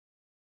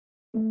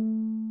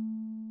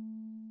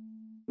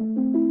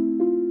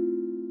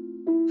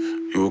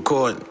You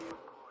recording?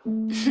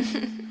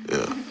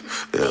 Yeah.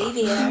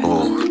 Baby,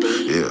 Oh,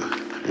 yeah.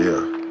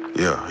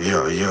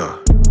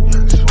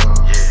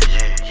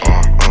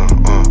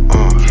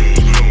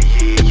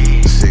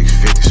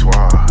 650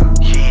 Suave.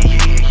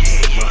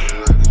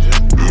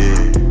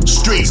 Yeah.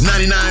 Streets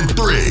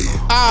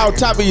 99.3. All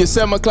top of your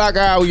 7 o'clock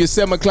hour, on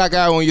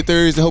your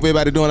Thursday. Hope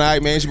everybody doing all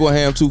right, man. It's your boy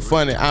Ham Too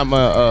Funny. I'm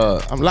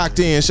locked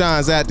in.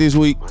 Sean's out this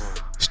week.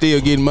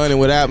 Still getting money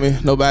without me.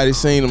 Nobody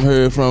seen him,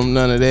 heard from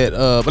none of that.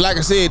 But like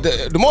I said,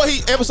 the more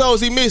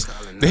episodes he missed,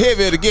 the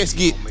heavier the guests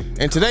get.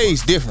 And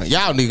today's different.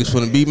 Y'all niggas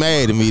finna be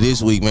mad at me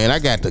this week, man. I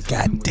got the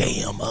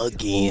goddamn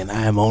again.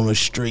 I am on a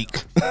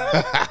streak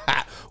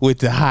with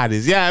the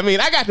hottest. Yeah, I mean,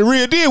 I got the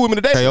real deal with me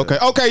today.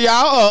 Okay,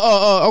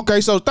 y'all.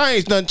 Okay, so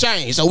things done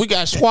changed. So we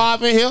got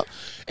Suave in here.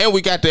 And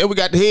we got the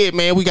head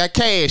man. We got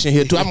Cash in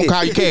here too. I'm gonna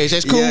call you Cash.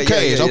 That's cool,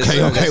 Cash. Yeah,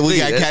 okay. We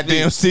got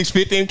goddamn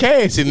 650 in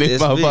cash in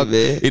this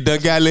motherfucker. It done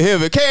got a little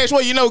heavy. Cash,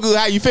 what you know good?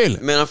 How you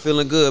feeling? Man, I'm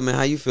feeling good, man.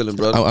 How you feeling,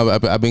 brother?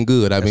 I've been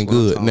good.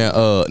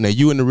 Now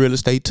you in the real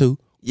estate too?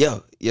 Yeah,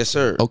 yes,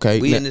 sir. Okay,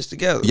 we in this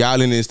together.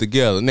 Y'all in this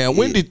together. Now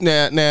when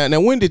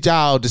did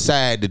y'all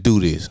decide to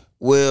do this?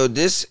 Well,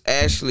 this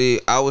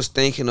actually I was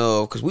thinking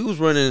of because we was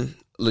running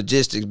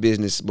logistics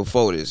business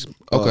before this.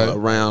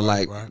 Around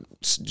right.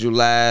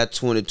 July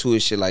 22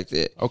 and shit like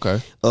that. Okay.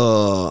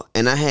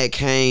 And I had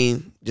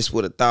came just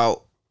with a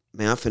thought,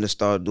 man, I'm finna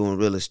start doing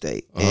real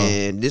estate.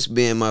 And this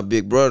being my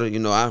big brother, you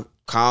know, I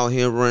called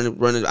him,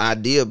 running the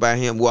idea by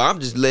him. Well, I'm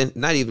just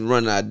not even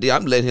running the idea.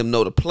 I'm letting him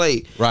know the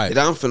play that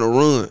I'm finna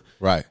run.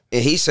 Right.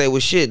 And he say,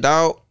 well, shit,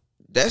 dog,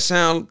 that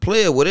sound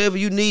player. Whatever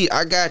you need,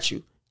 I got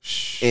you.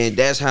 And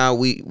that's how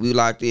we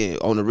locked in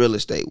on the real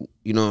estate.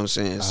 You know what I'm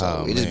saying?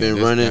 So it just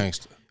been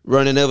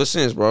running ever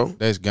since, bro.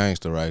 That's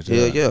gangster right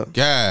there. Yeah.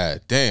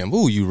 God damn,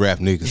 who you rap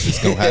niggas is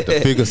gonna have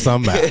to figure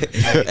something out.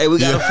 Hey, we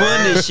gotta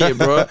fund this shit,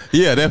 bro.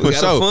 Yeah, that's for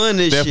sure. Fund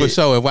this that's shit. for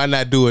sure. And why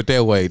not do it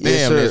that way?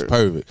 Yes, Damn,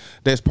 sir.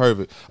 That's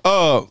perfect.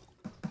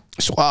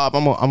 Suave,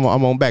 I'm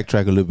on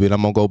backtrack a little bit.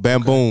 I'm gonna go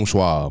bamboom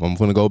Suave. I'm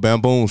gonna go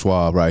bamboom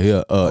Suave right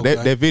here.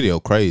 That video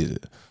crazy.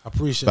 I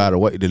appreciate it. By the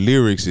way, the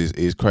lyrics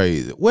is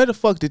crazy. Where the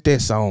fuck did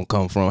that song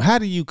come from? How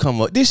do you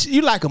come up? This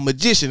you like a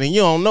magician and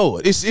you don't know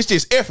it. It's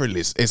just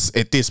effortless. It's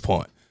at this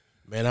point.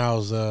 Man, I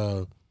was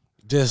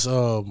just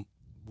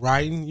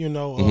writing, you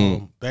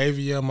know.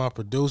 Baby, my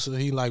producer,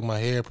 he like my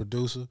head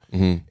producer,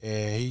 and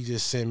he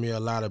just sent me a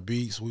lot of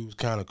beats. We was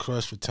kind of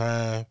crushed for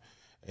time,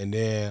 and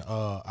then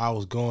I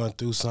was going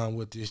through something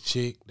with this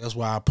chick. That's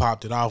why I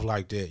popped it off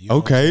like that. You know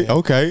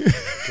Okay.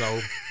 So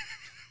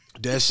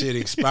that shit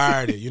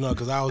expired it, you know,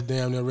 because I was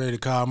damn near ready to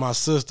call my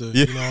sister.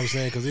 Yeah. You know what I'm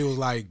saying? Because it was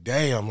like,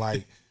 damn,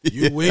 like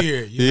you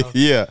weird, you know.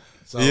 Yeah.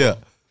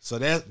 So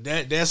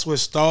that's what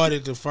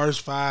started the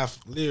first 5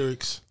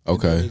 lyrics.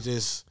 Okay. It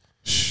just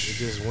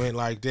went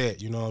like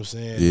that, you know what I'm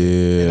saying?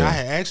 Yeah. And I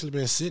had actually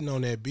been sitting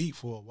on that beat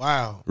for a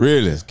while.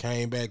 Really? Just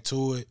came back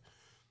to it,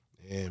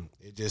 and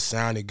it just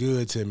sounded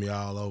good to me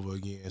all over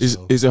again.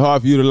 Is it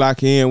hard for you to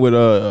lock in with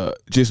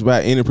just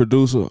about any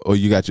producer, or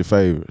you got your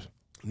favorites?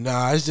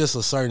 Nah, it's just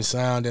a certain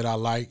sound that I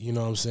like, you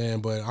know what I'm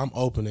saying? But I'm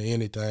open to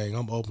anything.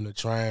 I'm open to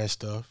trying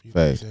stuff. You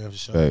know what I'm saying? For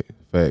sure.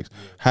 Facts.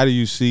 Yeah. How do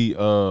you see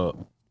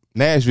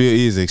Nashville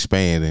is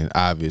expanding,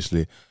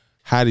 obviously.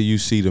 How do you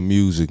see the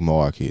music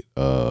market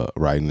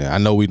right now? I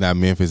know we're not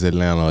Memphis,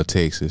 Atlanta, or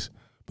Texas,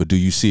 but do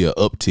you see an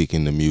uptick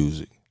in the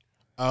music?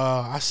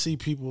 I see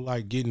people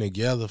like getting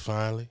together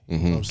finally. You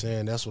know what I'm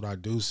saying? That's what I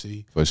do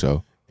see. For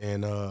sure.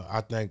 And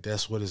I think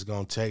that's what it's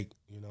gonna take.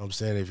 You know what I'm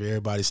saying? If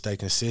everybody stay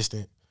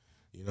consistent,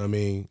 you know what I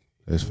mean?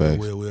 That's facts.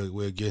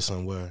 We'll get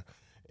somewhere,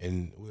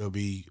 and we'll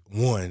be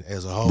one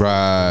as a whole.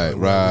 Right.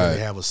 We'll really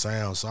have a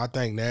sound. So I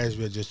think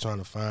Nashville just trying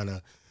to find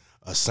a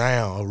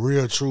sound, a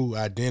real true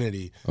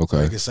identity. Okay.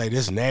 So they can say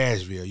this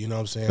Nashville, you know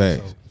what I'm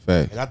saying?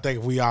 Facts. And I think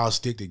if we all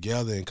stick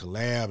together and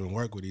collab and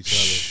work with each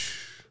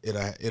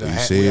other, it'll you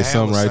said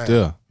something right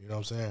there. You know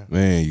what I'm saying?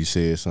 Man, you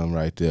said something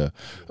right there.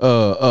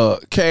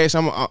 Cash,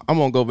 I'm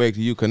gonna go back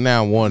to you because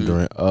now I'm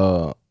wondering,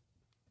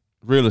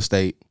 real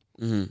estate.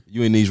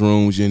 You in these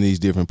rooms, you in these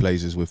different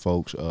places with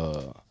folks.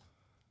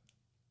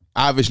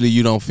 Obviously,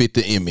 you don't fit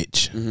the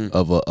image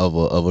of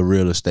a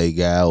real estate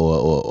guy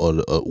or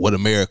what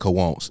America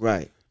wants.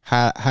 Right.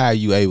 How are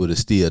you able to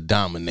still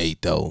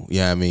dominate though?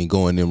 You know what I mean?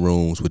 Go in them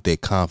rooms with that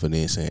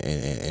confidence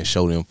and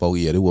show them folks,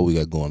 yeah, this what we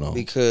got going on.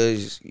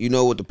 Because you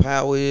know what the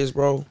power is,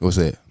 bro? What's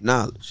that?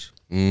 Knowledge.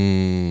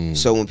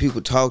 So when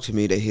people talk to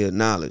me, they hear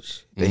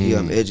knowledge. They hear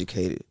I'm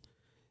educated.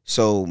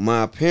 So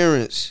my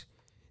appearance,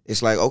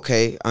 it's like,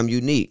 okay, I'm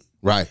unique.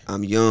 Right.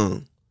 I'm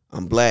young.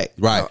 I'm black.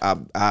 Right.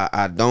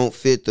 I don't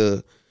fit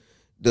the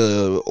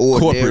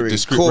ordinary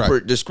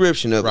corporate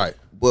description of it.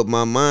 But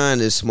my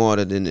mind is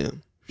smarter than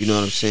them. You know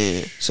what I'm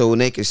saying? So when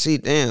they can see,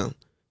 damn,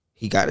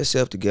 he got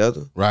himself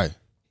together. Right.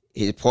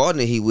 His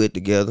partner he with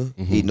together.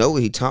 He know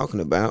what he talking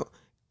about.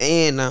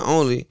 And not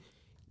only,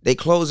 they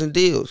closing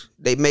deals.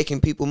 They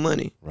making people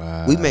money.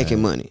 Right. We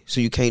making money.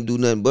 So you can't do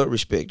nothing but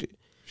respect it.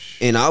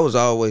 And I was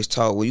always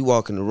taught when you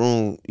walk in the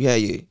room, you have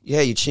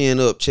your chin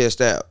up,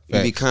 chest out.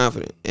 You be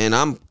confident. And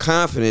I'm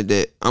confident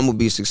that I'm gonna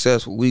be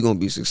successful. We gonna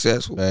be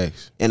successful.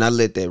 Facts. And I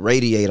let that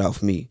radiate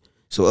off me,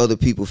 so other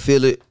people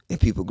feel it and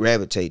people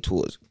gravitate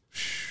towards it.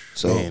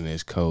 So man,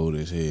 it's cold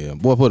as hell.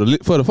 Boy, for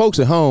the folks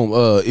at home,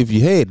 if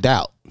you had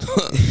doubt,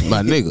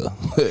 my nigga,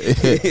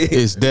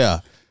 it's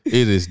there.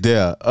 It is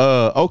there.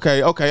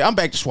 Okay. I'm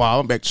back to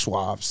Suave.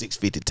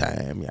 6:50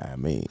 time. Yeah, I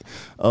mean,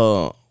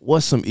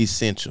 what's some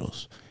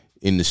essentials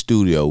in the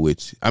studio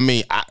with you? I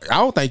mean, I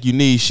don't think you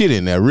need shit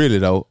in there, really,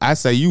 though. I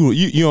say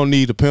you don't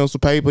need a pencil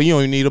paper. You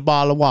don't even need a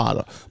bottle of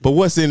water. But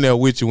what's in there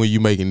with you when you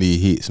making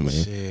these hits, man?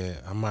 Shit,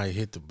 I might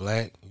hit the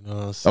black. You know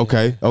what I'm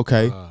saying?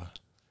 Okay.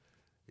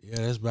 Yeah,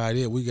 that's about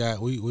it.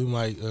 We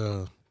might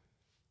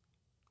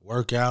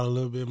work out a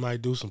little bit.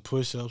 Might do some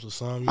push-ups or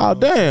something. Oh,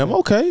 damn.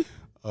 Okay.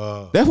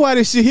 That's why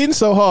this shit hitting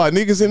so hard.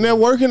 Niggas in there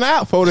working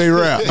out before they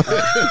rap.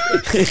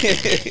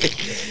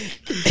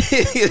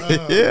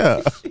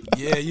 Yeah.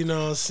 Yeah, you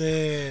know what I'm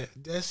saying?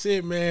 That's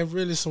it, man.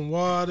 Really some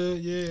water.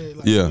 Yeah.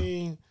 Yeah.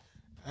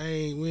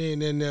 We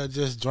ain't in there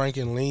just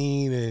drinking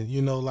lean and,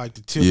 you know, like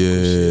the typical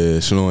Yeah,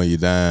 shit. slowing you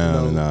down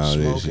You know, and all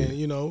smoking, that shit.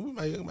 you know,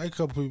 a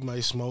couple people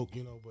might smoke,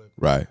 you know, but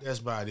Right. that's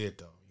about it,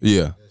 though.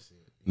 Yeah. That's it.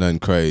 Nothing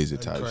crazy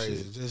Nothing type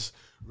crazy. shit. Just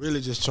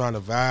really just trying to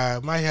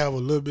vibe. Might have a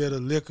little bit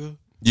of liquor.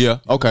 Yeah, You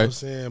know what okay. I'm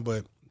saying?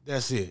 But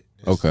that's it.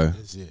 Okay.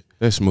 That's it.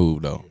 That's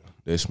smooth though.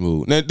 That's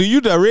smooth. Now, do you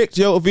direct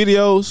your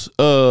videos?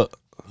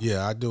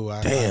 Yeah, I do. Damn,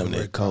 I that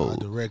direct, cold.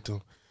 I direct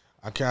them.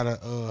 I kind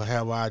of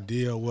have an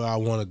idea where I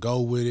want to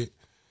go with it.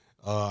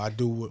 I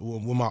do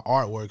with my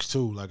artworks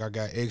too. Like I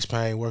got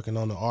X-Pain working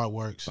on the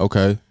artworks.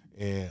 Okay.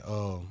 And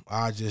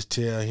I just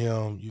tell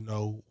him, you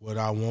know, what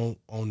I want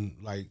on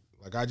like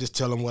I just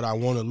tell him what I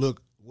want to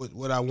look,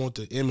 what I want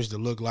the image to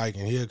look like,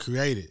 and he'll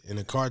create it in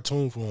a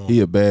cartoon form. He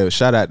a bad.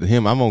 Shout out to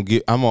him. I'm gonna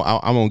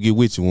get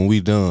with you when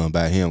we done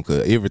by him,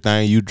 cause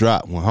everything you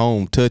drop when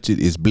home touch it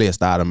is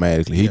blessed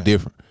automatically. He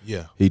different.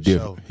 Yeah, He for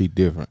different. sure. He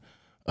different.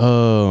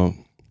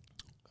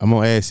 I'm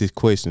gonna ask this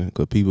question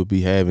because people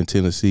be having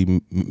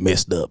Tennessee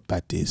messed up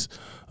by this.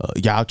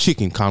 Y'all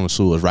chicken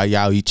connoisseurs, right?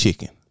 Y'all eat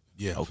chicken.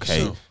 Yeah, for Okay.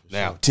 sure, for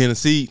Now sure.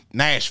 Tennessee,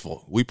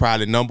 Nashville, we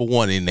probably number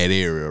one in that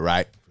area,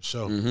 right? For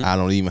sure. I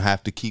don't even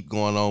have to keep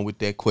going on with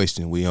that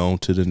question. We on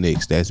to the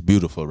next. That's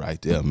beautiful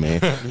right there, man.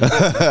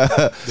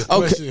 The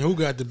question, who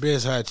got the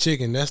best hot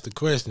chicken? That's the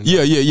question.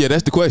 Yeah.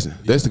 That's the question.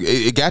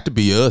 It got to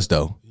be us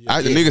though. The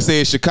nigga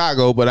said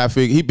Chicago, but I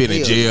figure he been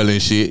in jail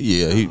and shit.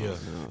 Yeah, he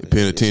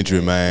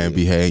penitentiary man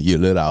be hanging you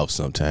let off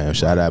sometimes.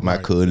 Shout out my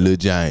cousin Lil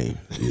James.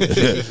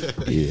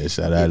 Yeah,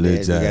 shout out Lil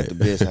we got James. the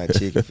best hot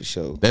chicken for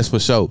sure. That's for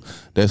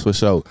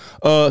sure.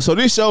 So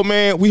this show,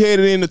 man, we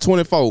headed into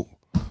 24.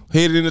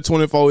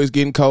 Is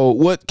getting cold.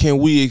 What can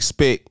we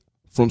expect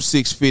from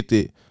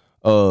 650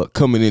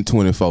 coming in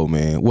 24,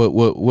 man?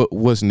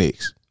 What's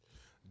next?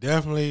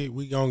 Definitely,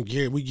 we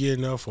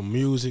getting up for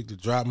music to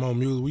drop more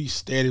music. We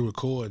steady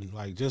recording,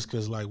 like just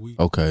cause like we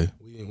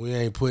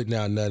ain't putting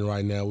out nothing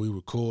right now. We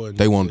recording.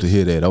 They wanted to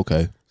hear that.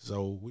 Okay.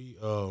 So we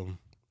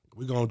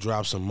gonna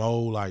drop some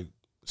more like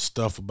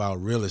stuff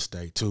about real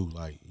estate too.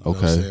 Like you know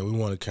what I'm saying? We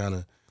want to kind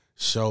of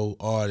show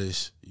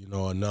artists, you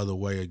know, another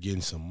way of getting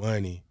some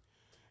money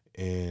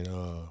and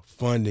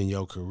funding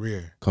your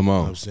career. Come on. You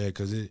know what I'm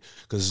saying?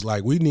 Cause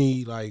like we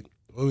need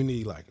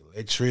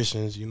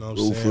electricians, you know what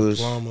I'm saying, Roofers,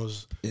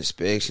 plumbers,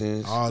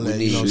 inspections, all we that,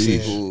 need you know what I'm saying?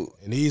 people,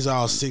 And these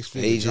all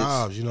 6-figure agents.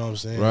 jobs, you know what I'm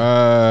saying?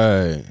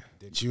 Right.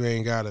 That you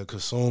ain't gotta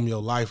consume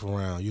your life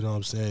around, you know what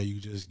I'm saying?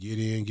 You just get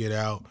in, get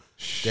out,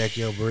 stack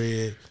your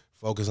bread,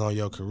 focus on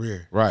your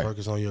career, Right.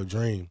 Focus on your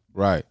dream.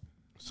 Right.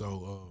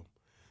 So,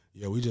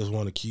 we just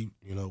want to keep,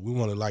 you know, we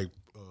want to like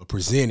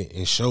present it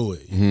and show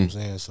it. You know what I'm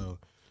saying? So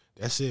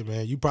that's it,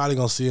 man. You probably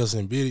gonna see us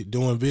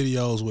doing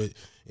videos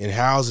in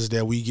houses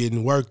that we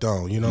getting worked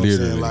on. You know what I'm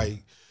saying?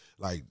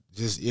 Like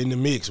just in the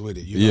mix with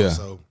it. You know?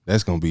 So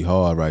that's gonna be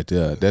hard right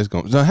there.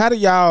 So how do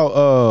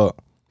y'all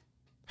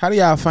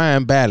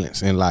find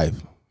balance in life?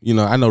 You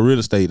know, I know real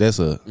estate. That's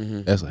a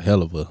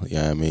hell of a. You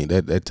know what I mean?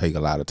 That take a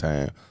lot of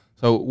time.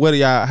 So what do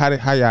y'all?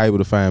 How y'all able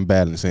to find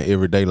balance in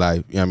everyday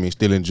life? You know what I mean?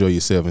 Still enjoy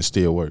yourself and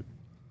still work.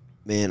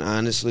 Man,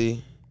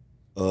 honestly,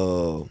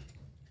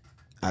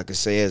 I could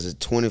say as a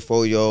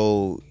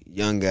 24-year-old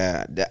young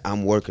guy that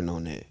I'm working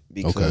on that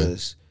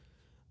because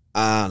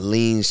I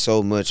lean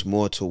so much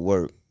more to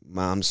work.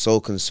 I'm so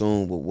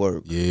consumed with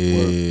work.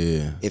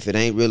 Yeah. Work. If it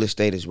ain't real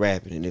estate, it's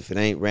rapping. And if it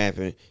ain't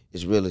rapping,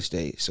 it's real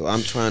estate. So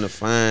I'm trying to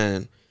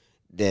find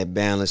that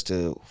balance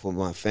for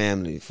my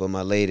family, for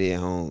my lady at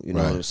home. You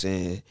know what I'm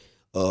saying?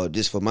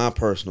 Just for my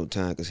personal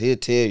time. Because he'll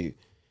tell you,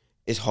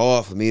 it's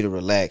hard for me to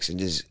relax and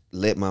just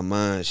let my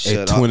mind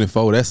shut At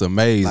 24, off. that's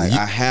amazing. Like,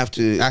 I have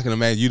to. I can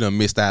imagine you done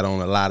missed out on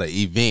a lot of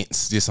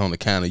events just on the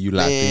count of you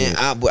locked in.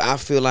 But I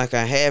feel like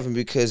I haven't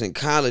because in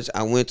college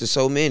I went to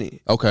so many.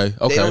 Okay.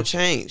 They don't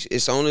change.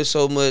 It's only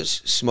so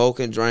much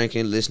smoking,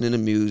 drinking, listening to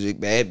music,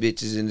 bad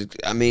bitches,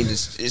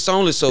 it's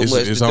only so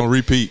much. It's on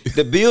repeat.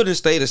 The building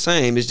stay the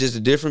same. It's just the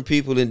different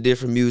people and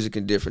different music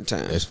and different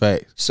times. That's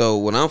fact. So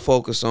what I'm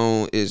focused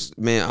on is,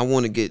 man, I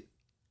want to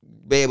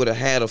be able to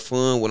have the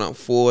fun when I'm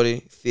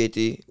 40,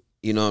 50.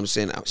 You know what I'm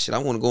saying? I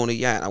want to go on a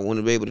yacht. I want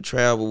to be able to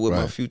travel with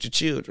my future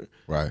children.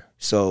 Right.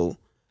 So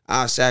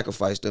I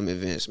sacrifice them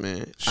events,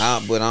 man.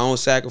 But I don't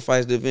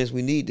sacrifice the events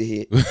we need to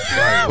hit.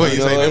 Right. What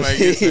you say?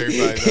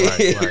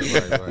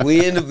 Right.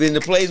 We in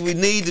the place we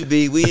need to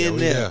be. We in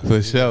there.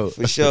 For sure.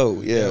 For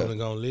sure. Yeah. We're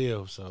gonna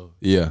live. So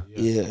Yeah.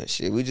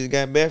 Shit. We just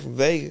got back from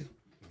Vegas.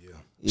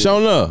 Show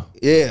love.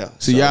 Yeah.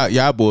 See,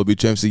 y'all boy be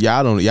tripping. See,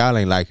 y'all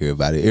ain't like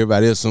everybody.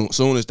 Everybody else,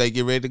 soon as they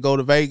get ready to go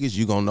to Vegas,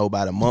 you gonna know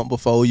about a month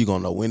before. You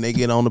gonna know when they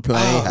get on the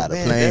plane, how the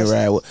plane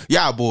ride.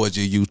 Y'all boys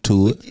just used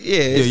to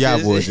it.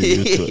 Y'all boys just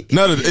used to it.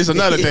 It's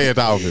another day at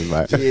the office,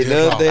 right? Yeah,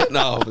 another day at the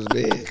office,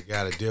 man. you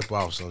gotta dip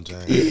off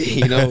sometimes.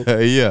 You know.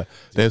 Yeah,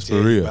 that's for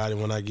real. Everybody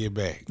when I get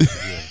back. Yeah,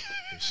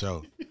 for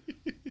sure.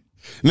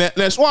 Now,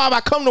 Suave,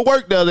 I come to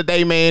work the other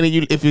day, man, and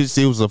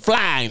it was a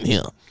fly in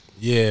here.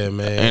 Yeah,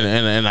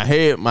 man. And I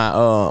had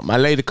my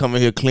lady coming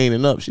here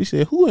cleaning up. She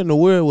said, "Who in the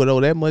world would owe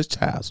that much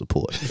child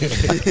support?"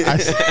 I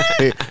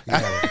said,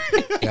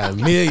 got $1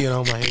 million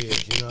on my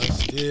head. You know,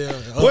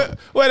 still.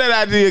 Where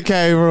that idea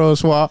came from,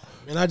 Swap?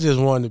 Man, I just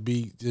wanted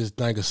to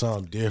think of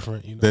something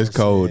different. You know, that's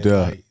cold,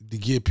 yeah. Like, to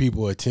get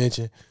people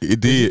attention.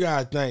 It did. You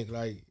gotta think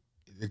like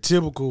the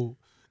typical.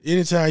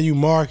 Anytime you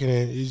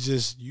marketing, it's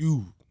just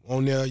you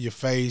on there, your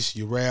face,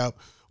 your rap,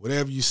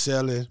 whatever you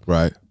selling.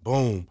 Right.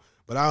 Boom.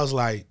 But I was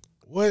like,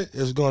 what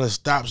is going to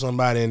stop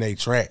somebody in their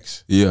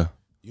tracks? Yeah.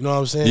 You know what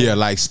I'm saying? Yeah,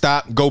 like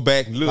stop, go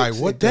back, look. Like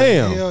what the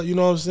hell? You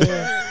know what I'm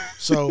saying?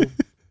 So,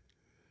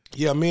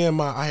 yeah,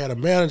 I had a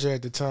manager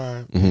at the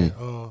time. And,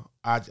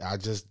 I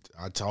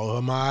told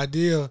her my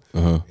idea,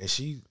 and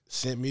she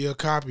sent me a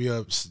copy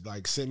of,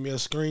 like, sent me a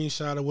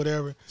screenshot or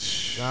whatever.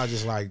 And I was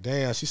just like,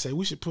 damn. She said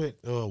we should put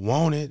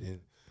 "Wanted"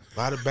 and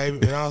 "Buy the Baby,"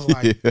 and I was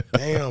like,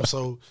 damn.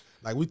 So,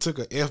 like, we took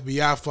an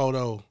FBI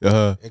photo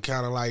and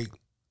kind of like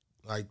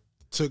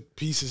took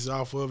pieces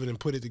off of it and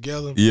put it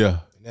together. Yeah.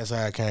 And that's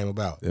how it came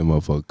about. That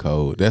motherfucker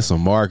cold. That's some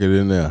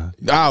marketing there.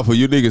 For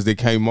you niggas that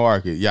can't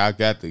market, y'all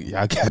got to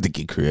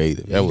get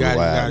creative. That was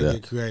wild. You gotta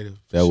get creative.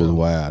 That was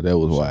wild. That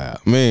was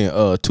wild.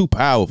 Man, two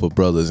powerful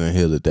brothers in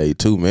here today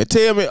too, man.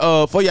 Tell me,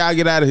 before y'all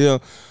get out of here,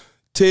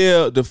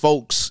 give the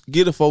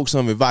folks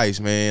some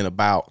advice, man,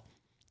 about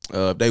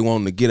if they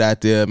want to get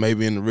out there,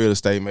 maybe in the real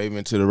estate, maybe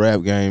into the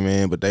rap game,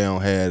 man, but they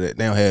don't have it.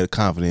 They don't have the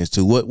confidence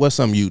to. What's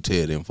something you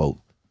tell them folks?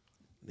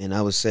 And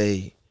I would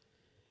say,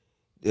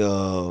 it's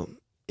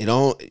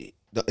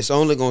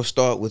only gonna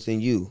start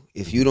within you.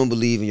 If you don't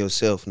believe in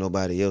yourself,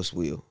 nobody else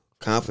will.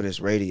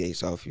 Confidence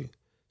radiates off you.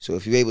 So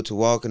if you're able to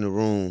walk in the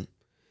room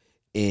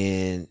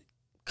and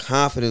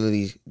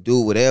confidently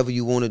do whatever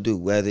you want to do,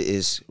 whether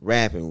it's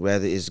rapping,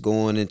 whether it's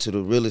going into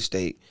the real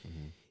estate,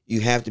 you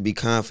have to be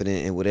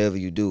confident in whatever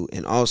you do,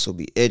 and also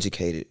be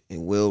educated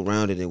and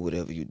well-rounded in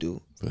whatever you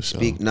do. For sure.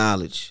 Speak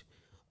knowledge.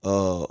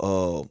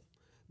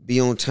 Be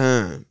on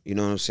time, you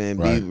know what I'm saying?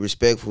 Right. Be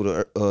respectful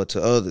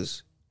to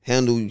others.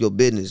 Handle your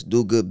business.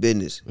 Do good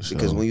business.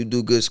 Because when you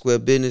do good square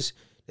business,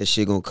 that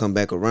shit gonna come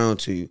back around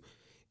to you.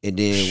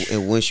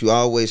 And once you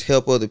always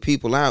help other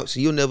people out,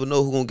 so you'll never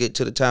know who's gonna get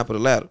to the top of the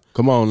ladder.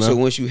 Come on now. So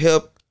once you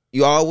help,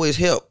 you always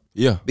help.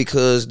 Yeah.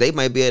 Because they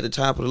might be at the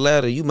top of the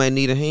ladder. You might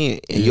need a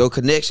hand. And your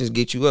connections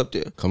get you up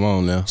there. Come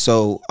on now.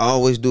 So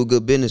always do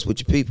good business with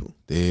your people.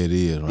 There it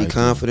is, right? Be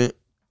confident.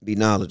 Be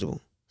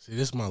knowledgeable. See,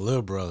 this is my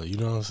little brother. You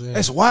know what I'm saying?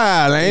 That's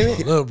wild, ain't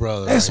it? My little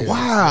brother. That's right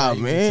wild,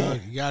 here.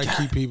 man. You gotta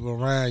keep people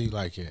around you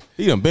like that.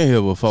 He done been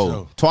here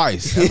before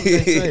twice. They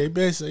say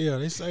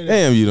that.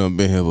 Damn, you done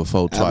been here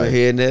before twice. I've been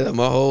hearing that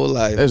my whole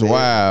life. That's man.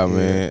 wild,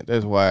 man.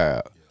 That's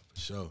wild. Yeah, for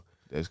sure.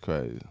 That's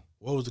crazy.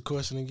 What was the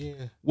question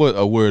again? What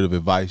a word of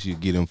advice you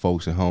get them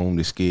folks at home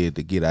that's scared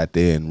to get out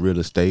there in real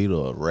estate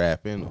or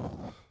rapping?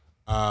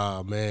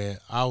 Man,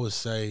 I would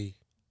say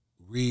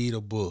read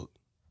a book.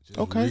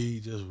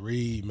 Just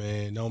read,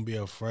 man. Don't be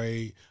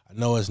afraid. I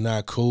know it's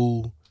not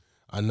cool.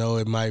 I know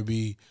it might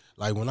be,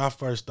 like when I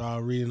first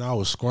started reading, I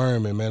was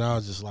squirming, man. I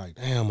was just like,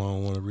 damn, I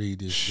don't want to read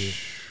this shit.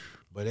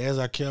 But as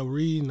I kept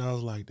reading, I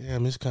was like,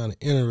 damn, it's kind of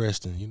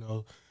interesting, you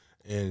know?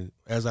 And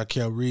as I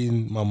kept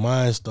reading, my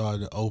mind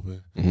started to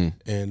open.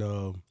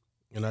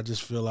 And I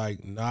just feel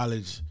like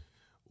knowledge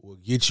will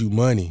get you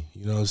money,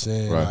 you know what I'm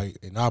saying? Right. Like,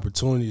 and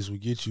opportunities will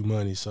get you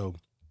money. So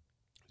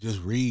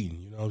just read,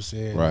 you know what I'm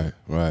saying?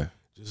 Right.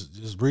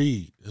 Just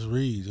read. Just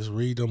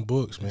read them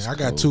books, man. That's I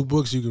got cool. 2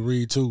 books you can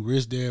read too: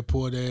 Rich Dad,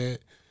 Poor Dad,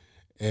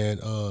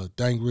 and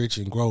Think Rich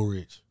and Grow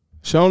Rich.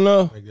 Show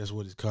love. I think that's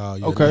what it's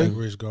called. Yeah, Okay. Think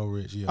Rich, Grow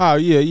Rich. Yeah. Oh,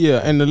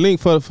 yeah. And the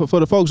link for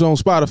the folks on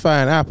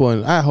Spotify and Apple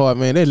and iHeart,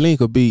 man, that link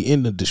will be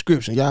in the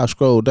description. Y'all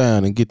scroll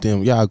down and get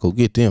them. Y'all go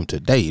get them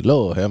today.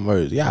 Lord have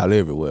mercy. Y'all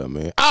everywhere,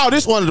 man. Oh,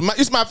 this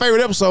my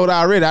favorite episode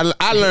already.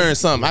 I learned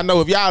something. I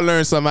know if y'all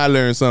learned something, I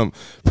learned something.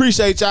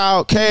 Appreciate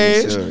y'all.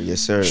 Cash.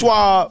 Yes, sir.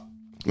 Schwab.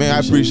 Man, I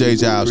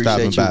appreciate y'all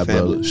stopping by,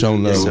 family. brother. Show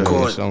love, Yes, sir.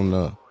 man. Show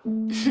love.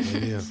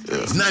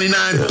 It's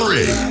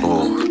 99.3.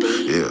 Oh,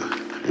 yeah.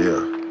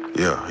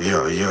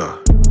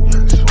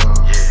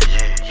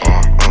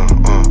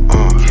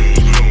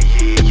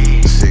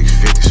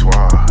 650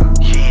 Suave.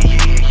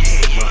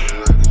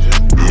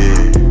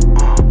 Yeah.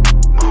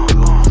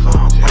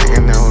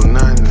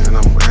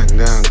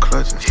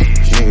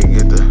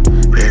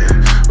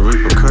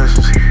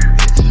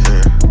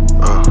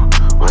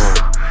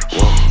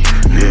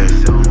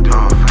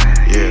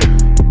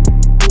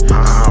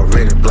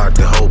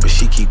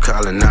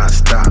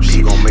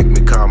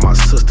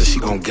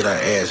 get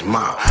her ass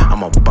mopped.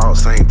 I'm a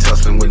boss, I ain't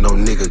tussling with no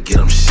nigga, get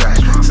him shot.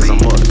 Since I'm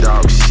up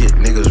dog shit,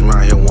 niggas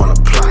around here wanna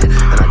plot.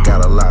 And I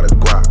got a lot of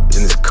guap,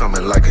 and it's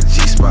coming like a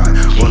G-spot.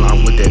 Run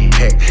off with that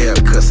packed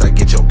haircuts, I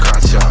get your car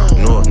chopped.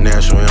 North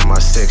National in my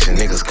section,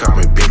 niggas call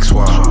me Big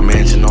Swab.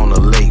 Mansion on the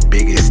lake,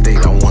 big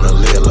estate, I wanna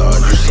live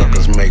large. You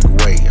suckers make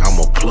way, I'm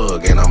a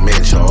plug and I'm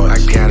in charge. I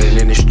got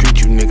it in the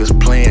street, you niggas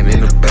playing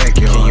in the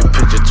backyard. Can you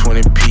picture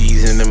 20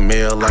 P's in the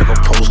mail like a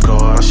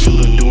postcard? I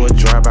shoot or do a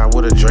drive-by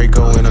with a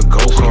Draco in a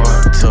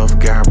go-kart. Tough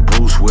guy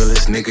Bruce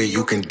Willis, nigga,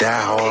 you can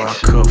die hard. My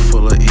cup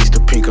full of Easter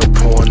pink, I'm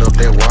pouring up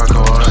that walk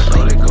hard. I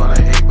know they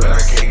gonna hate, but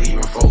I can't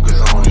even focus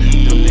on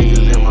it. Them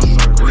niggas in my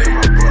circle, they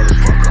my brothers,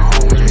 fuck a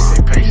homie. They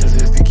say patience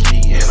is the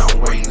key, and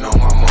I'm waiting on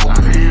my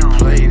moment.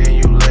 Played and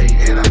you late,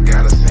 and I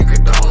gotta sink a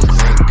dome.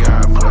 Thank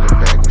God for the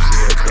vacuum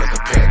seal, cause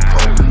the pack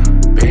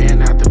potent.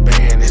 Band after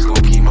band, it's gon'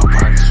 keep my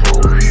pockets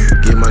swollen.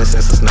 Get money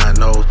since it's not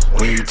nose.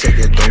 When you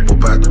take that dope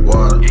up out the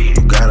water, you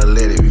gotta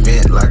let it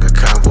vent like a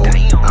convo.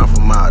 I'm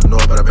from out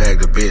north, but I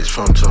bagged a bitch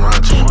from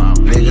Toronto.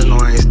 Niggas know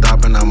I ain't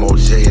stopping, I'm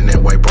OJ in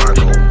that white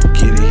Bronco.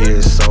 Get it here,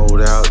 it's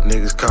sold out,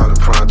 niggas call it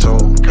pronto.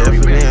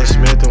 F&N,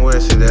 Smith and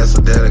Wesson, that's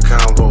a data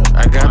combo.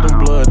 I got them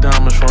blood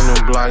diamonds from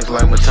them blocks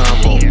like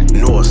Matambo.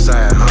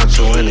 Northside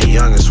honcho and the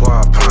young and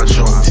suave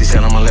poncho. She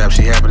said on my lap,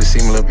 she happy to see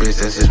me, little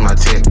bitch, that's just my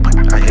tech.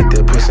 I hit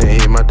that pussy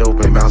and hit my dope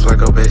and bounce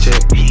back up that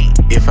check.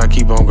 If I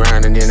keep on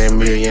grinding, then that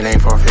million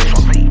ain't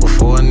far-fetched.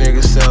 Before a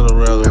nigga sell, I'd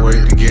rather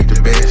wait to get the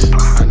best.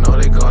 I know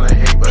they gonna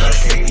hate, but I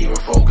can't even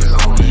focus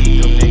on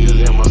it. Them niggas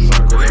in my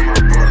circle, they my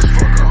brothers,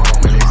 fuck a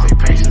homie. They say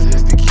patience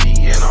is the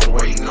key, and I'm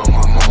waiting on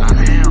my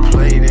moment.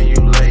 Played and you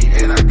late,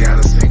 and I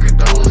gotta sink a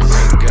dome.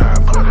 Thank God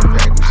for the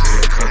vacuum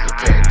seal, cause the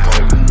pack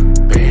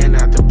potent. Band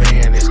after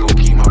band, it's gon'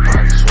 keep my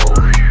pockets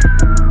swollen.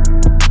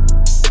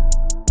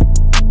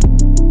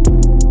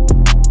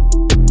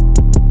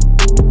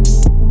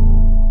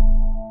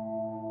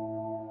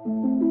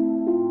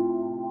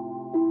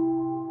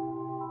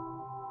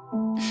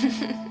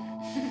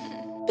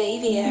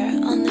 Baby air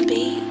on the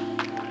beat.